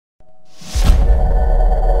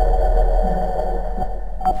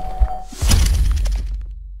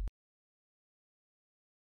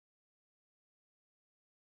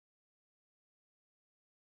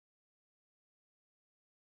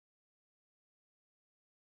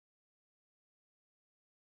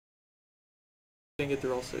Didn't get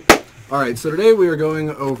through all 6. Alright, so today we are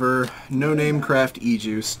going over No Name Craft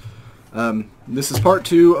e-juice. This is part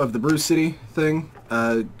 2 of the Brew City thing.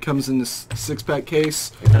 It comes in this 6-pack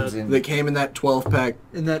case that came in that 12-pack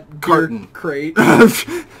in that carton crate.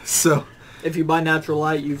 So, if you buy Natural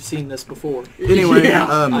Light, you've seen this before. Anyway, yeah.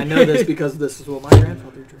 I know this because this is what my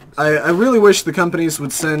grandfather drinks. I really wish the companies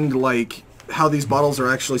would send, like, how these bottles are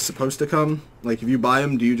actually supposed to come. Like, if you buy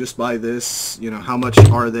them, do you just buy this? You know, how much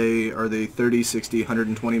are they? Are they 30, 60,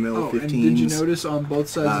 120 mil, 15s? And did you notice on both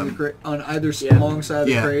sides of the crate, on either long side of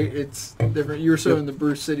the crate, it's different? You were showing the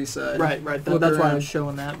Brew City side. Right. That's why I was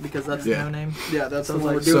showing that, because that's No Name. Yeah, that's so the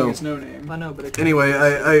one we're doing. It's No Name. I know, but anyway,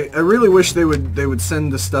 I really wish they would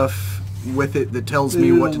send the stuff with it that tells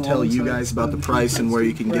me what to tell you guys about the price and where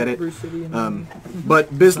you can get it.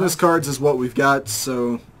 But business cards is what we've got,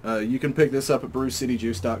 so you can pick this up at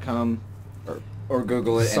brewcityjuice.com or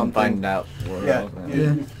Google it and find out. Yeah,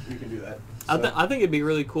 you can do that. So. I think it'd be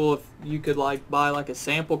really cool if you could like buy like a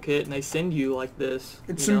sample kit and they send you like this.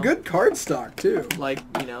 It's some good card stock too. Like,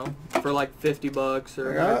 you know, for like $50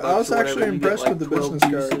 or I was actually impressed with the business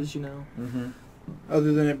cards, you know.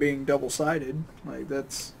 Other than it being double-sided, like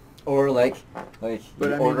that's. Or like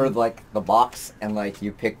you order like the box and like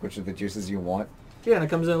you pick which of the juices you want. Yeah, and it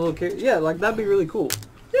comes in a little kit. Yeah, like that'd be really cool.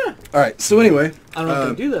 Yeah. All right. So anyway, I don't know if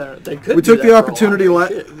they do that. They could. We took the opportunity.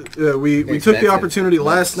 We took the opportunity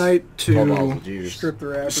last night to strip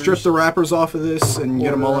the wrappers off of this and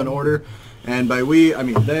get them all in order. And by we, I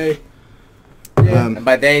mean they. Yeah. And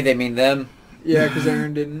by they mean them. Yeah, because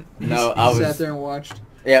Aaron didn't. No, I sat there and watched.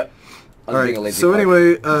 Yep. All right. So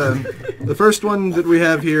anyway, the first one that we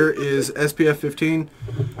have here is SPF 15,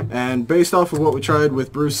 and based off of what we tried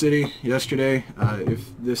with Brew City yesterday, if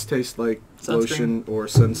this tastes like lotion or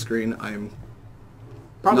sunscreen, I'm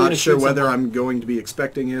not sure whether I'm going to be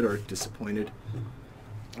expecting it or disappointed.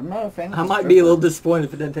 I'm not a fan of I might be a little disappointed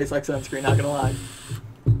if it didn't taste like sunscreen, not gonna lie.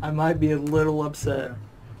 I might be a little upset.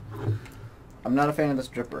 I'm not a fan of this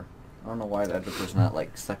dripper. I don't know why that dripper's not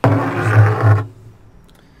like sucking up.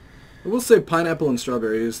 I will say pineapple and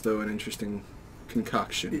strawberry is, though, an interesting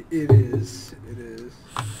concoction. It is. It is.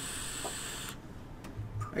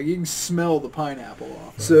 Like, you can smell the pineapple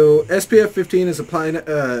off. So SPF 15 is a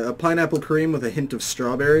pineapple cream with a hint of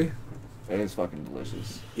strawberry. It is fucking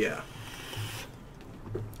delicious. Yeah.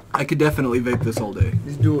 I could definitely vape this all day.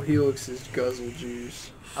 These dual helixes guzzle juice.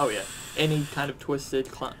 Oh yeah. Any kind of twisted,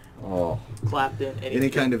 Clapton, any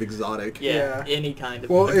kind of exotic. Yeah, any kind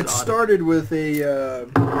of exotic. It started with a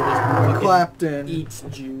Clapton. Eats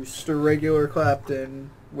juice. Just a regular Clapton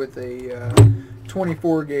with a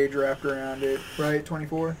 24 gauge wrapped around it. Right,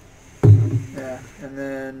 24? Yeah, and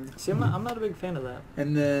then... See, I'm not a big fan of that.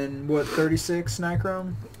 And then, what, 36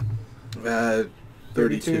 nichrome?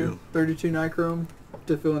 32. 32 nichrome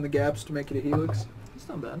to fill in the gaps to make it a helix. It's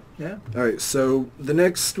not bad. Yeah. All right, so the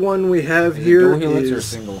next one we have here dual helix is or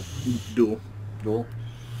single? Dual. Dual.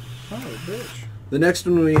 Oh, bitch. The next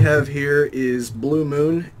one we have here is Blue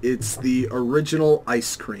Moon. It's the original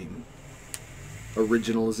ice cream.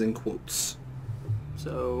 Original is in quotes.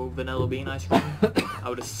 So vanilla bean ice cream, I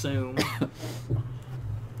would assume.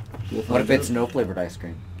 What if it's no flavored ice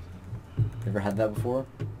cream? Ever had that before?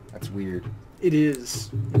 That's weird. It is.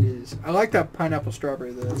 It is. I like that pineapple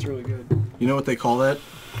strawberry though. That's really good. You know what they call that?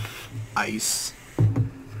 Ice.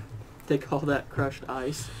 They call that crushed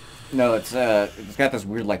ice. No, it's got this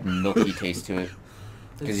weird like milky taste to it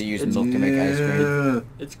because you use milk to make ice cream.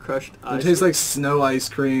 It's crushed ice. It tastes like snow ice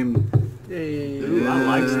cream. Hey. Ooh,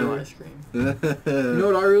 I like snow ice cream. You know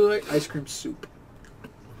what I really like? Ice cream soup.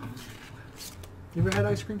 You ever had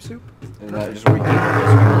ice cream soup? Just where you take ice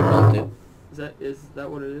cream and melt it. Is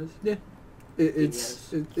that what it is? Yeah.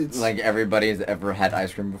 It's like everybody has ever had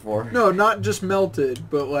ice cream before. No, not just melted,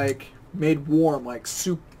 but like made warm, like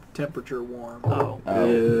soup temperature warm. Oh.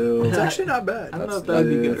 Ew. It's actually not bad. I don't know if that'd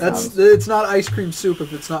be good. It's not ice cream soup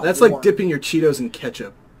if it's not. That's warm. like dipping your Cheetos in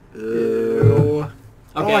ketchup. Ew.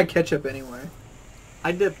 I don't like ketchup anyway.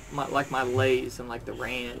 I dip my Lay's in like the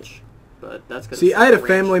ranch, but that's because. See, I had a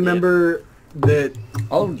family member that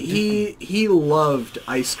Oh, he loved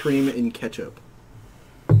ice cream in ketchup.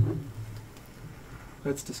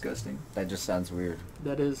 That's disgusting. that just sounds weird.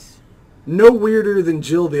 That is. No weirder than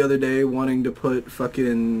Jill the other day wanting to put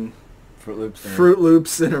fucking Fruit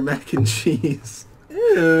Loops in her mac and cheese. Ew.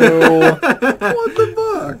 What the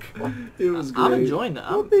fuck? It was great. I'm enjoying that.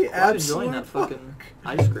 I'm enjoying that fucking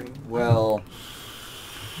ice cream. Well,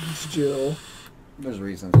 It's Jill. there's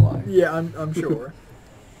reasons why. Yeah, I'm sure.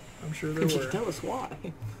 I'm sure there Could you were. tell us why?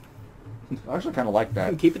 I actually kind of like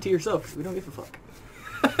that. Keep it to yourself, 'cause we don't give a fuck.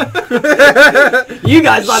 You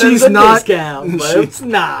guys thought it was She's a not- discount, but it's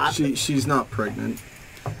not. She's not pregnant.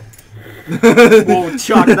 We'll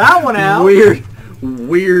chalk that one out.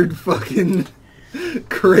 Weird fucking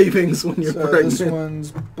cravings when you're So pregnant. this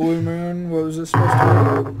one's Blue Moon. What was this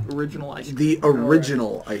supposed to Original ice cream. The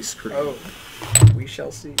original ice cream. be? Oh, we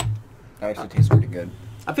shall see. That actually tastes pretty good.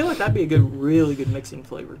 I feel like that'd be a good, really good mixing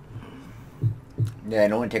flavor. Yeah,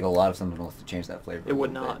 and it wouldn't take a lot of something else to change that flavor. It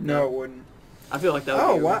would not. No, it wouldn't. I feel like that would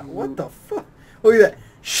Oh, be what the fuck? Look at that.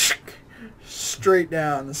 Straight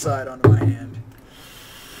down the side onto my hand.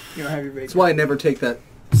 You don't have your bacon. That's why I never take that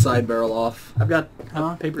side barrel off. I've got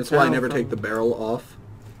Huh? a paper That's towel. why I never from- take the barrel off.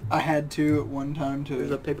 I had to at one time There's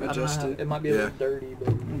to a paper. I don't know adjust how- it. It might be a little Yeah. dirty, but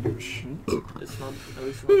I don't give a shit. it's not. At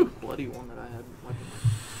least not the bloody one that I had.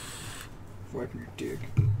 Wiping your dick.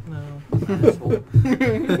 No. Asshole.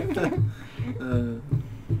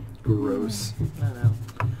 Gross. No.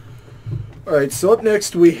 Alright, so up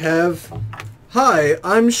next we have... Hi,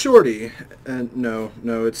 I'm Shorty. And no,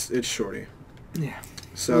 it's Shorty. Yeah.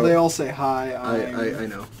 So Well, they all say hi. I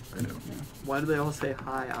know. Why do they all say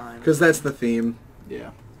hi? I'm. Because that's the theme.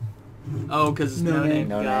 Yeah. Oh, because No no name. name.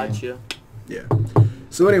 No name. Gotcha. Yeah.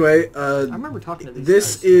 So anyway, I remember talking to these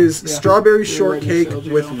this guys. is Yeah. strawberry They're right shortcake next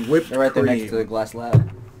to with LGL. whipped They're right there cream. next to the glass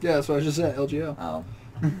lab. Yeah, that's what I just said. LGL. Oh.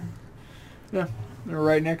 Yeah. They're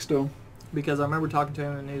right next to him. Because I remember talking to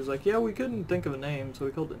him and he was like, "Yeah, we couldn't think of a name, so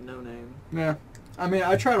we called it No Name." Yeah. I mean,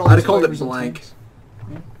 I tried all I'd these have called it flavors and blank. things.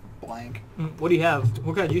 Yeah. Blank. What do you have?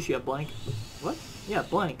 What kind of juice you have? Blank. What? Yeah,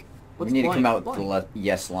 blank. What's We need blank? to come out with Blank. the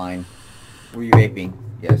yes line. Were you vaping?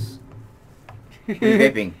 Yes. Were you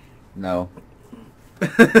vaping? No. Hey,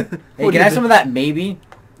 What can I have some of that? Maybe.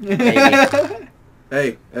 Maybe.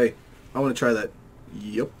 Hey, I want to try that.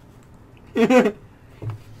 Yep.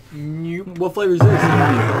 Nope. What flavor is this?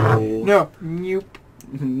 No. Nope. Yo.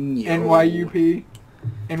 NYUP.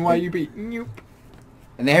 NYUP. Nope.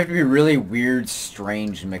 And they have to be really weird,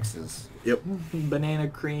 strange mixes. Yep. Banana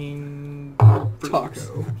cream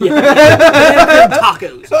Taco. Yeah. Banana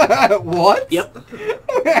cream tacos. What? Yep.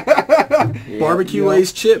 Barbecue Yep.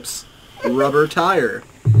 Lay's chips. Rubber tire.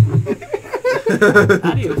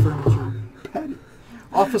 Patio furniture.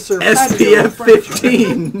 Officer Patio SPF Furniture.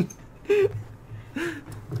 15.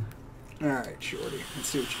 Alright, Shorty. Let's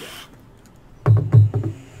see what you got.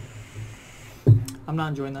 I'm not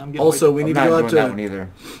enjoying that. I'm getting Also, way we I'm need not to go doing out that to... one either.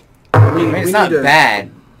 We, I mean, it's we not need to,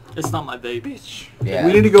 bad. It's not my baby. Yeah.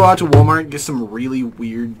 We need to go out to Walmart and get some really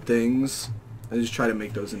weird things and just try to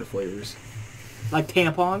make those into flavors. Like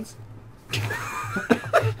tampons.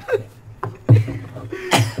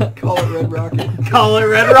 Call it Red Rocket. Call it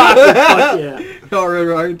Red Rocket. Fuck yeah. Call it Red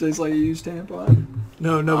Rocket tastes like a used tampon.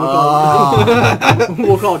 No, we'll call it.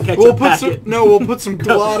 We'll call it ketchup We'll put packet. we'll put some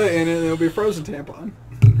Galata in it and it'll be a frozen tampon.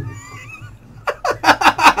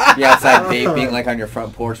 Be outside vaping, like on your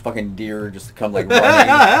front porch, fucking deer just come like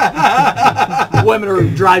running. Women are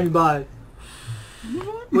driving by.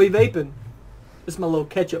 What are you vaping? It's my little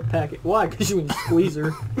ketchup packet. Why? Because you when you squeeze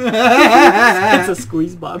her. It's a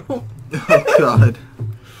squeeze bottle. Oh, God.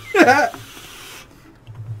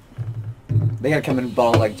 They gotta come in a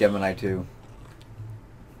bottle like Gemini too.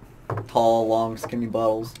 Tall, long, skinny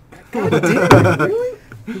bottles. Really?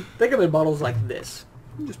 Think of it in bottles like this.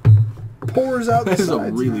 Pours out the This is a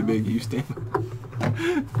sides really now. big use stand.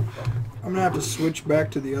 I'm gonna have to switch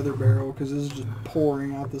back to the other barrel because this is just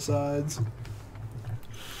pouring out the sides.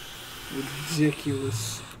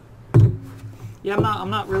 Ridiculous. Yeah, I'm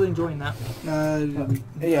not really enjoying that.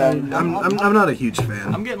 I'm not a huge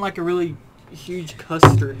fan. I'm getting like a really huge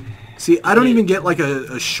custard. See, I don't even get like a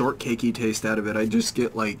shortcakey taste out of it. I just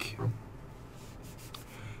get like...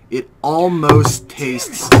 It almost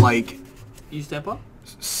tastes like You tampon?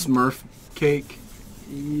 Smurf cake,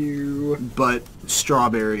 You. but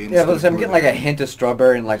strawberry. Yeah, instead but of I'm getting like a hint of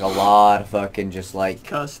strawberry and like a lot of fucking just like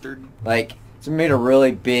Custard. someone made a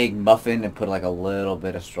really big muffin and put like a little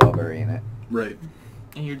bit of strawberry in it. Right.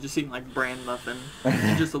 And you're just eating like bran muffin.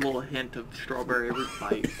 And just a little hint of strawberry every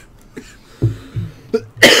bite.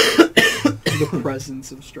 The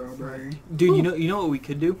presence of strawberry. Dude, you know what we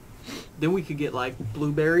could do? Then we could get like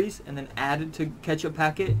blueberries and then add it to ketchup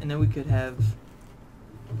packet, and then we could have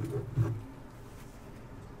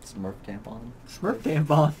Smurf tampon. Smurf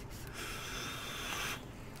tampon.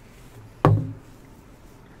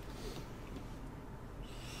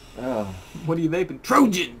 Oh. What are you vaping?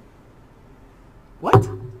 Trojan. What?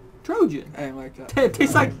 Trojan. I ain't like that. It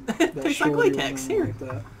tastes like That tastes like shorty latex. one, I Here. like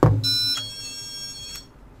that.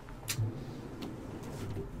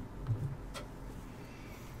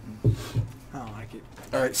 I don't like it.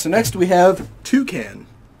 All right. So next we have Toucan.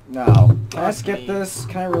 No. Can I skip this?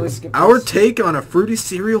 Can I really skip Our this? take on a fruity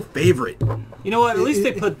cereal favorite. You know what? At least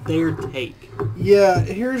they put their take. Yeah,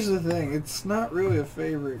 here's the thing. It's not really a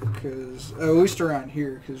favorite because, at least around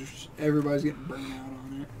here, because everybody's getting burnt out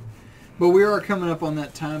on it. But we are coming up on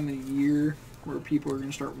that time of the year where people are going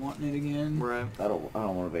to start wanting it again. Right. I don't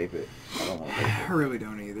want to vape it. I don't want to vape I really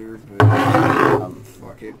don't either, but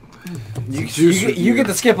fuck it. it. You get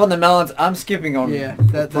to skip on the melons. I'm skipping on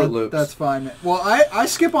Fruit Loops. That's fine. Well, I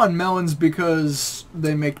skip on melons because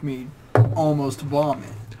they make me almost vomit.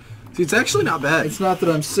 See, it's actually not bad. It's not that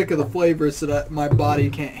I'm sick of the flavor, it's that my body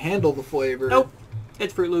can't handle the flavor. Nope.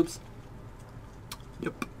 It's Fruit Loops.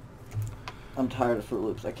 Yep. I'm tired of Fruit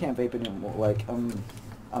Loops. I can't vape anymore. Like I'm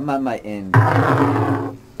at my end.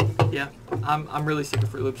 Yeah, I'm really sick of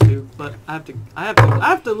Fruit Loops too, but I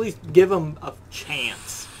have to at least give them a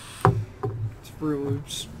chance. It's Fruit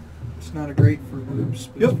Loops. It's not a great Fruit Loops,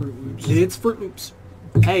 but it's Fruit Loops. It's Fruit Loops.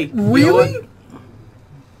 Hey, you know Really? what?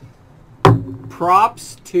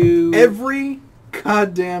 Props to Every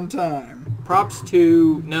goddamn time. props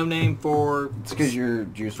to No Name for It's because your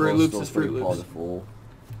juice Fruit was Loops still is Fruit pretty Loops. full.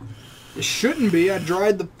 It shouldn't be. I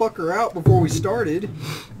dried the fucker out before we started.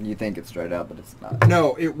 You think it's dried out, but it's not.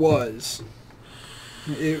 No, it was.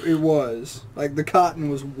 It was. Like, the cotton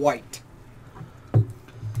was white.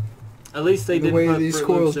 at least they The didn't way put these Fruit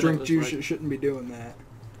coils Loops in it, drink it's juice, like- it shouldn't be doing that.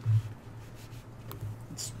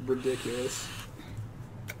 It's ridiculous.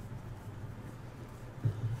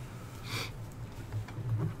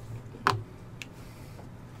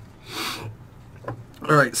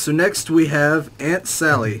 All right, so next we have Aunt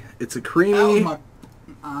Sally. It's a creamy. Ow, my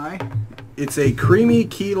eye. It's a creamy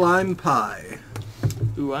key lime pie.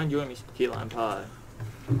 Ooh, I enjoy me some key lime pie.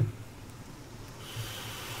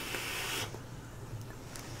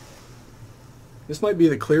 This might be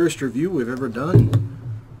the clearest review we've ever done.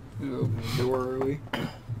 You opened the door early.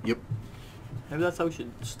 Yep. Maybe that's how we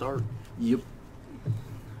should start. Yep.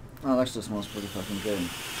 Oh, that actually smells pretty fucking good.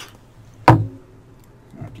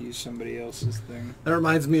 I have to use somebody else's thing. That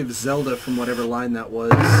reminds me of Zelda from whatever line that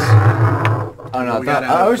was. Oh no, We got I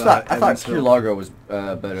out always of, thought I thought Evansville. Q Largo was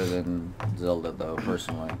better than Zelda though,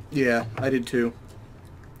 personally. Yeah, I did too.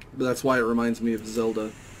 But that's why it reminds me of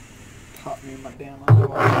Zelda. Pop me in my damn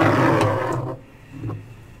eye.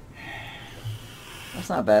 That's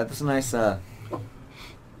not bad. That's a nice. And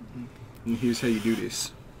here's how you do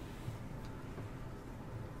this.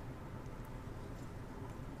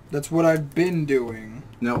 That's what I've been doing.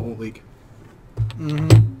 Now it won't leak.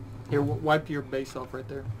 Mm-hmm. Here, wipe your base off right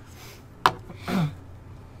there.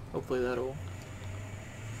 Hopefully it'll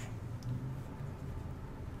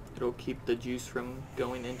keep the juice from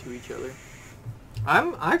going into each other.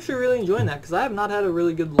 I'm actually really enjoying that because I have not had a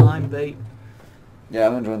really good lime vape. Yeah,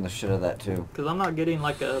 I'm enjoying the shit of that too. Because I'm not getting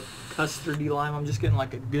like a custardy lime, I'm just getting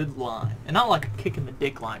like a good lime. And not like a kick in the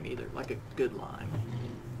dick lime either, like a good lime.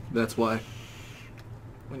 That's why.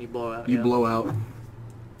 When you blow out. You yeah. blow out.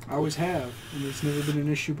 I always have, and it's never been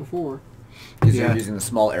an issue before. Because Yeah. you were using the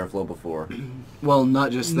small airflow before. Well,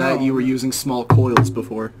 not just that, No. you were using small coils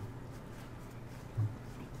before.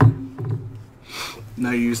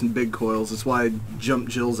 Now you're using big coils. That's why I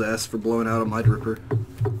jumped Jill's ass for blowing out on my dripper.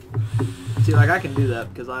 See, like I can do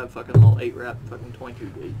that because I have fucking little 8-wrap fucking 22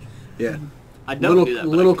 gauge. Yeah. I don't do that, but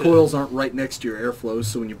Little I could. coils aren't right next to your airflows,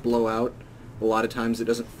 so when you blow out, a lot of times it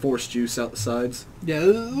doesn't force juice out the sides. Yeah,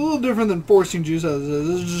 it's a little different than forcing juice out. This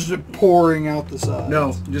is just pouring out the sides.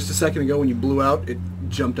 No, just a second ago when you blew out, it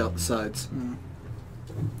jumped out the sides. Mm.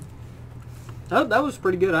 That was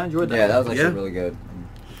pretty good. I enjoyed that. Yeah, that was actually Yeah. really good.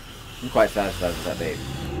 I'm quite satisfied with that vape.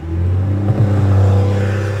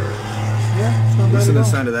 Yeah, it's not bad Listen to at the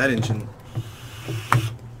all. sound of that engine.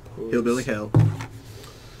 Hillbilly hell.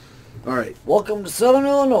 Alright. Welcome to Southern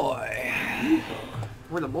Illinois.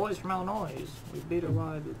 We're the boys from Illinois. We beat our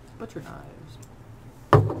wives with butcher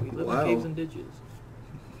knives. We live Wow. in caves and ditches.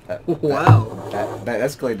 Wow. That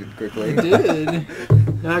escalated quickly. It did.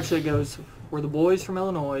 No, actually it goes, we're the boys from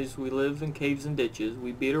Illinois. We live in caves and ditches.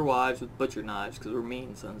 We beat our wives with butcher knives because we're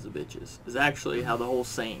mean sons of bitches. Is actually how the whole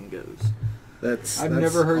saying goes. That's I've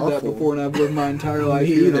never heard that awful. before, and I've lived my entire life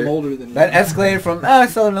Me here, and either. I'm older than you. That escalated from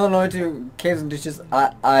Southern Illinois to caves and ditches.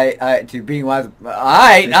 I to being wise.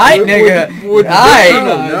 I nigga. would- No. We I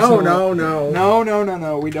don't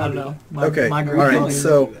don't know. Okay, My all group right, don't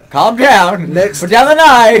so- do that. Calm down. Next- Put down the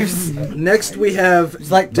knives. Next we have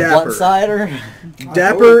It's like the Dapper. blunt cider.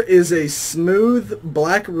 Dapper is a smooth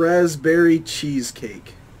black raspberry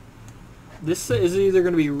cheesecake. This is either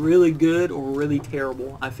going to be really good or really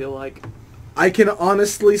terrible, I feel like. I can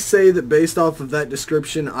honestly say that based off of that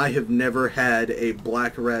description, I have never had a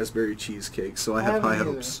black raspberry cheesecake, so I have haven't high either.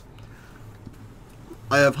 hopes.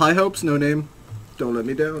 I have high hopes. No name. Don't let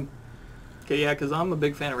me down. Okay, yeah, because I'm a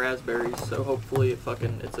big fan of raspberries, so hopefully it's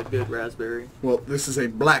a good raspberry. Well, this is a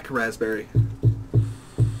black raspberry.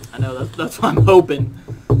 I know, that's what I'm hoping.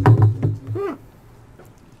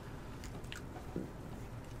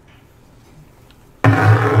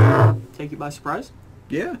 Take you by surprise?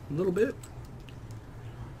 Yeah, a little bit.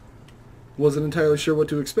 Wasn't entirely sure what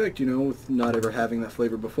to expect, you know, with not ever having that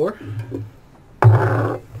flavor before.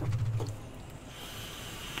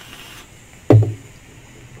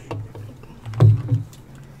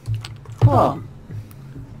 Huh.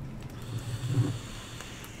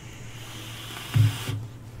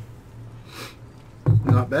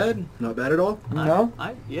 Not bad. Not bad at all. No?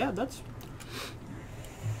 Yeah, that's...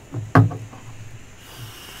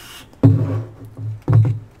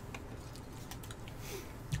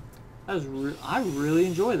 I really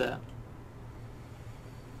enjoy that.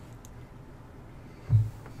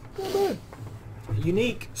 Not bad.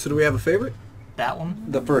 Unique. So do we have a favorite? That one.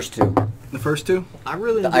 The first two. The first two? I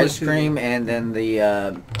really The enjoy ice cream and then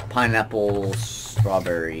the pineapple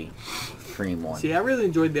strawberry cream one. See, I really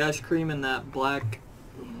enjoyed the ice cream and that black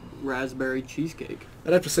raspberry cheesecake.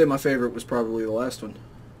 I'd have to say my favorite was probably the last one.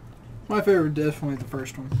 My favorite, definitely the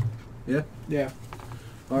first one. Yeah? Yeah.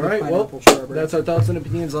 All The right, well, pineapple strawberry. that's our thoughts and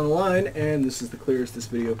opinions on the line, and this is the clearest this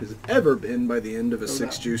video has ever been by the end of a Oh,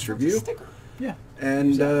 six no. juice review. Yeah.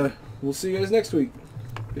 And we'll see you guys next week.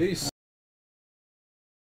 Peace.